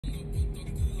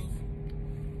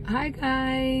Hi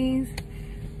guys,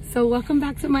 so welcome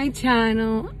back to my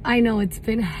channel. I know it's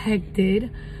been hectic,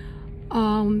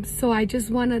 so I just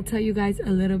want to tell you guys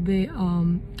a little bit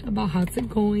about how's it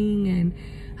going and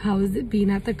how is it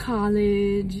being at the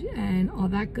college and all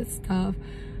that good stuff.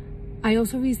 I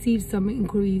also received some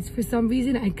inquiries. For some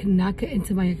reason I could not get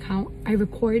into my account. I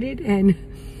recorded and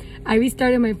I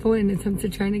restarted my phone in an attempt to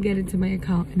trying to get into my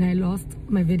account, and I lost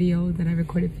my video that I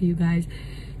recorded for you guys.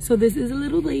 So this is a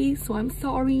little late, so I'm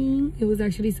sorry. It was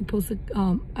actually supposed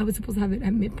to, I was supposed to have it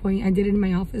at midpoint. I did it in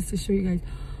my office to show you guys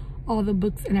all the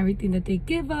books and everything that they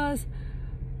give us.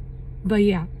 But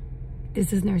yeah,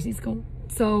 this is nursing school.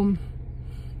 So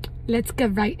let's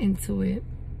get right into it.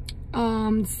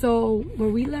 So where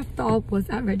we left off was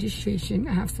at registration.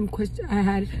 I had some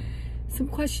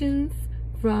questions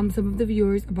from some of the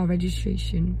viewers about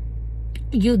registration.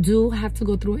 You do have to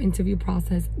go through an interview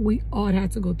process. We all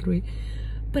have to go through it.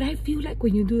 But I feel like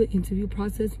when you do the interview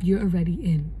process, you're already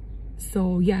in.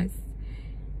 So yes,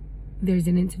 there's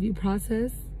an interview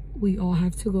process. We all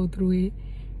have to go through it.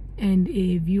 And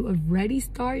if you already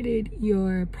started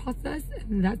your process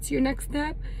and that's your next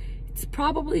step, it's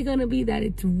probably gonna be that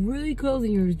it's really close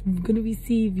and you're gonna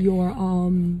receive your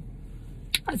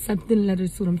acceptance letter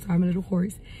soon. I'm sorry, I'm a little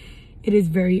hoarse. It is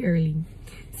very early.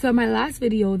 So my last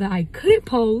video that I couldn't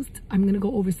post, I'm gonna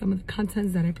go over some of the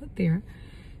contents that I put there.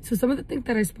 So some of the things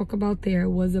that I spoke about there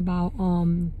was about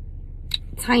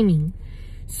timing.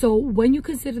 So when you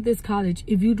consider this college,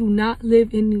 if you do not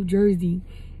live in New Jersey,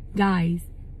 guys,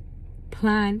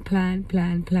 plan.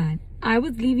 I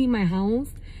was leaving my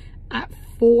house at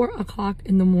 4 o'clock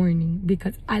in the morning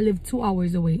because I live 2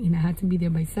 hours away and I had to be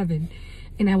there by 7.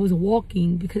 And I was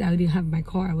walking because I didn't have my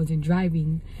car. I wasn't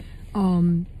driving.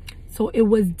 So it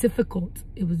was difficult.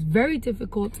 It was very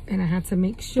difficult, and I had to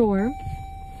make sure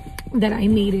that I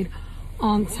made it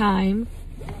on time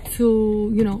to,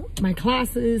 you know, my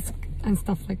classes and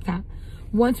stuff like that.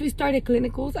 Once we started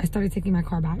clinicals, I started taking my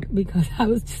car back because I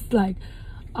was just like,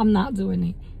 I'm not doing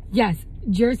it. Yes,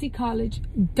 Jersey College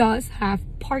does have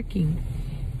parking.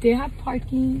 They have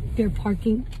parking. Their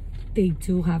parking, they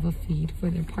do have a fee for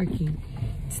their parking.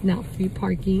 It's not free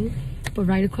parking, but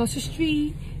right across the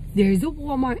street, there's a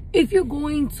Walmart. If you're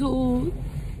going to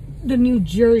the New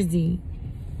Jersey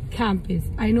campus,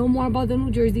 I know more about the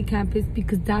New Jersey campus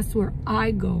because that's where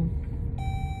I go.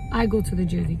 I go to the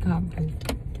Jersey campus.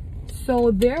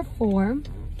 So therefore,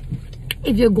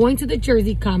 if you're going to the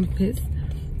Jersey campus,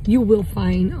 you will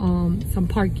find some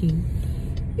parking.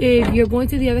 If you're going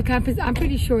to the other campus, I'm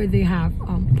pretty sure they have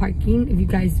parking. If you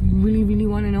guys really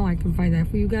want to know, I can find that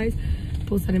for you guys.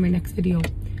 Post that in my next video.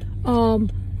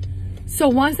 So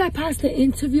once I passed the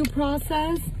interview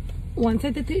process, once I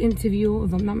did the interview,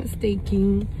 if I'm not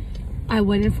mistaken, I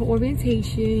went in for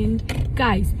orientation.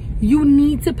 Guys, you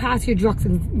need to pass your drug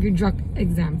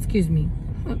exam. Excuse me.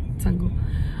 Tango.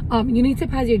 You need to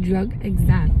pass your drug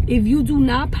exam. If you do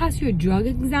not pass your drug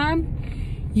exam,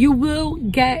 you will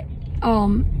get,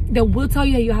 they will tell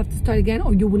you that you have to start again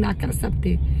or you will not get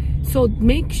accepted. So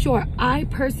make sure. I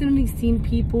personally seen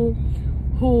people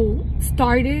who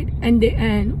started and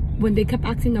when they kept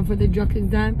asking them for the drug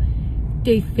exam,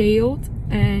 they failed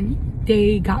and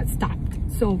they got stopped.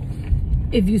 So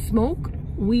if you smoke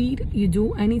weed, you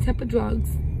do any type of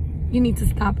drugs, you need to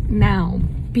stop now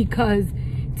because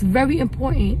it's very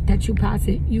important that you pass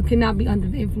it. You cannot be under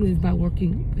the influence by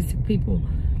working with sick people.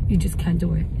 You just can't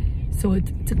do it. So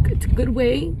it's a good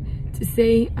way to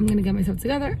say, I'm gonna get myself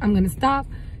together, I'm gonna stop.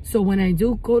 So when I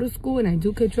do go to school and I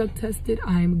do get drug tested,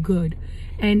 I'm good.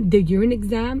 And the urine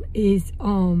exam is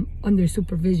under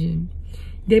supervision.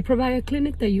 They provide a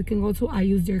clinic that you can go to. I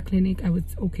use their clinic. I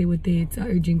was okay with it. It's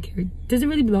urgent care. It doesn't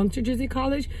really belong to Jersey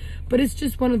College, but it's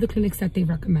just one of the clinics that they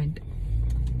recommend.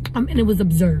 And it was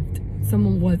observed.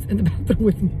 Someone was in the bathroom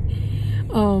with me.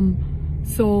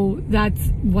 So that's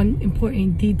one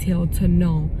important detail to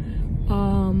know.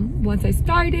 Once I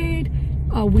started,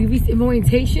 we received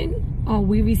orientation.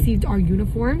 We received our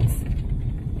uniforms.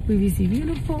 We received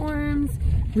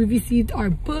our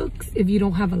books. If you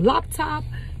don't have a laptop,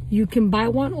 you can buy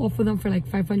one off of them for like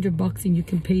 500 bucks and you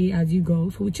can pay as you go.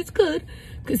 So which is good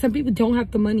because some people don't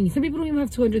have the money. Some people don't even have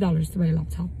 $200 to buy a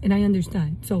laptop, and I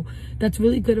understand. So that's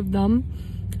really good of them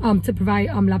to provide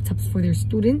laptops for their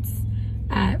students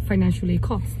at financial aid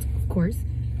cost, of course.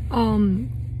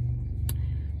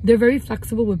 They're very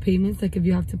flexible with payments. Like if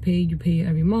you have to pay, you pay it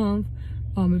every month.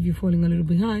 If you're falling a little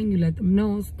behind, you let them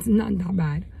know. So it's not that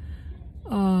bad.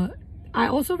 I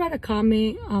also read a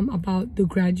comment about the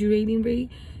graduating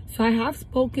rate. So I have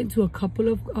spoken to a couple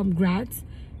of grads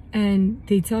and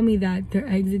they tell me that their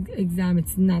exit exam,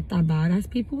 it's not that bad as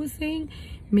people were saying.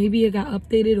 Maybe it got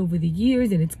updated over the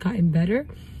years and it's gotten better,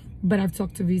 but I've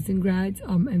talked to recent grads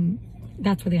and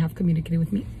that's what they have communicated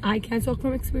with me. I can't talk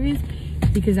from experience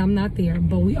because I'm not there,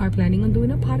 but we are planning on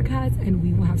doing a podcast and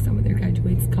we will have some of their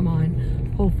graduates come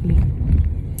on, hopefully.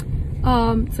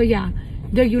 So yeah,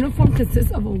 their uniform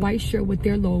consists of a white shirt with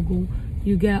their logo.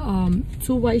 You get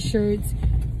 2 white shirts,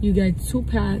 you get 2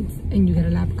 pants, and you get a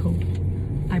lab coat.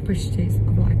 I purchased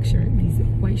a black shirt. These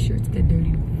white shirts get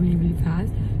dirty really, really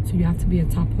fast, so you have to be on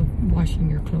top of washing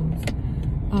your clothes.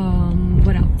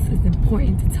 What else is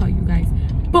important to tell you guys?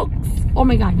 Books. Oh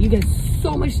my god, you get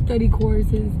so much study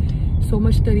courses, so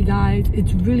much study guides.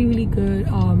 It's really, really good.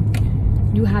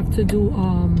 You have to do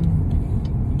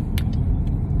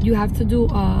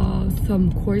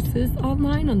some courses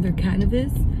online on their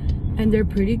Canvas, and they're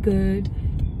pretty good.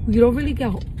 You don't really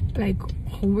get like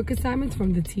homework assignments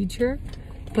from the teacher,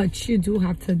 but you do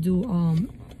have to do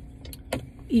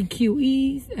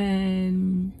EQEs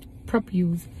and prep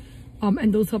U's,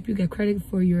 and those help you get credit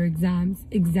for your exams.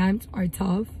 Exams are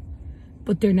tough,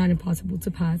 but they're not impossible to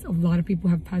pass. A lot of people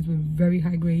have passed with very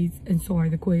high grades, and so are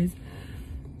the quiz.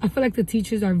 I feel like the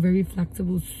teachers are very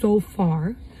flexible so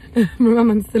far.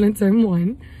 Remember, I'm still in term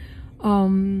 1.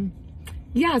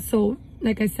 Yeah, so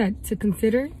like I said, to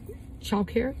consider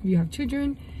childcare if you have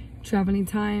children, traveling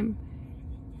time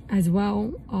as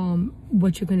well,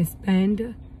 what you're going to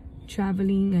spend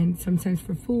traveling, and sometimes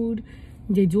for food.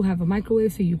 They do have a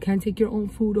microwave, so you can take your own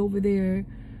food over there.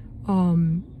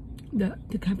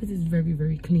 The campus is very,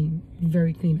 very clean,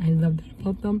 very clean. I love that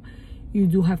about them. You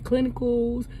do have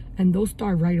clinicals, and those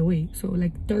start right away. So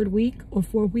like 3rd week or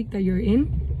 4th week that you're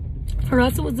in. For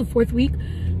us, it was the 4th week,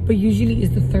 but usually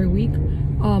it's the 3rd week.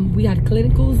 We had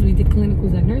clinicals. We did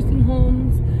clinicals at nursing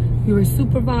homes. We were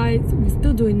supervised. We're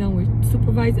still doing now. We're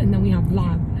supervised, and then we have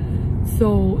lab.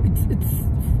 So it's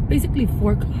basically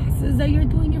 4 classes that you're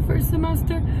doing your first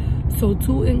semester. So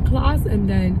 2 in class, and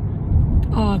then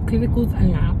clinicals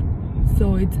and lab.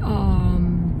 So it's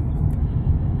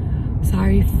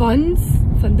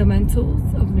fundamentals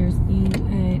of nursing,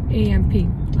 and AMP,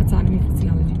 anatomy and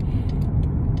physiology.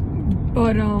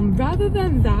 But rather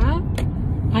than that,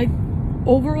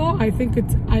 overall I think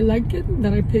I like it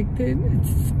that I picked it.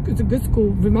 It's a good school.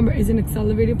 Remember, it's an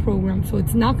accelerated program, so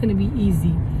it's not going to be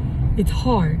easy. It's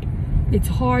hard. It's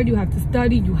hard. You have to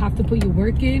study. You have to put your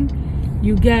work in.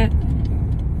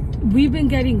 We've been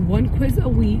getting 1 quiz a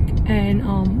week and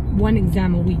 1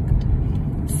 exam a week.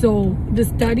 So the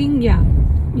studying, yeah,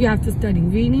 you have to study.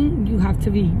 Reading, you have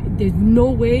to read. There's no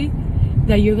way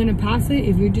that you're gonna pass it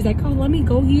if you're just like, oh, let me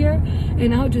go here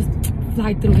and I'll just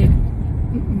fly through it.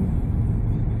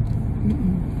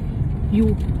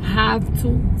 You have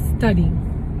to study,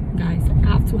 guys.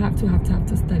 Have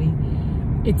to study.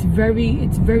 It's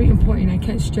very important. I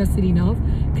can't stress it enough,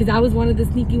 because I was one of the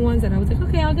sneaky ones that I was like,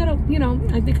 okay, I'll get a,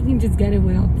 I think I can just get it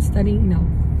without studying. No,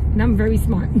 and I'm very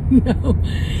smart. No,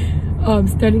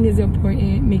 studying is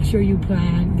important. Make sure you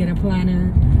plan, get a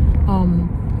planner.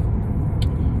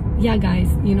 Yeah, guys,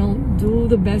 do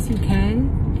the best you can.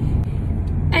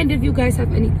 And if you guys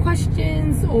have any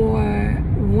questions or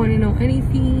want to know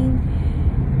anything,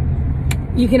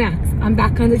 you can ask. I'm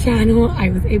back on the channel. I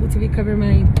was able to recover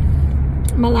my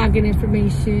login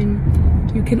information.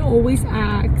 You can always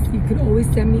ask. You can always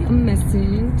send me a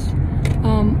message.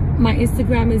 My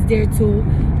Instagram is there too.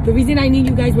 The reason I knew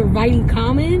you guys were writing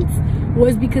comments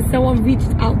was because someone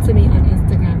reached out to me on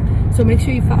Instagram. So make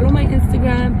sure you follow my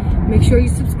Instagram. Make sure you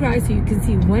subscribe so you can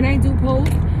see when I do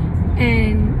post.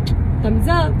 And thumbs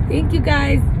up. Thank you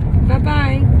guys. Bye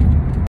bye.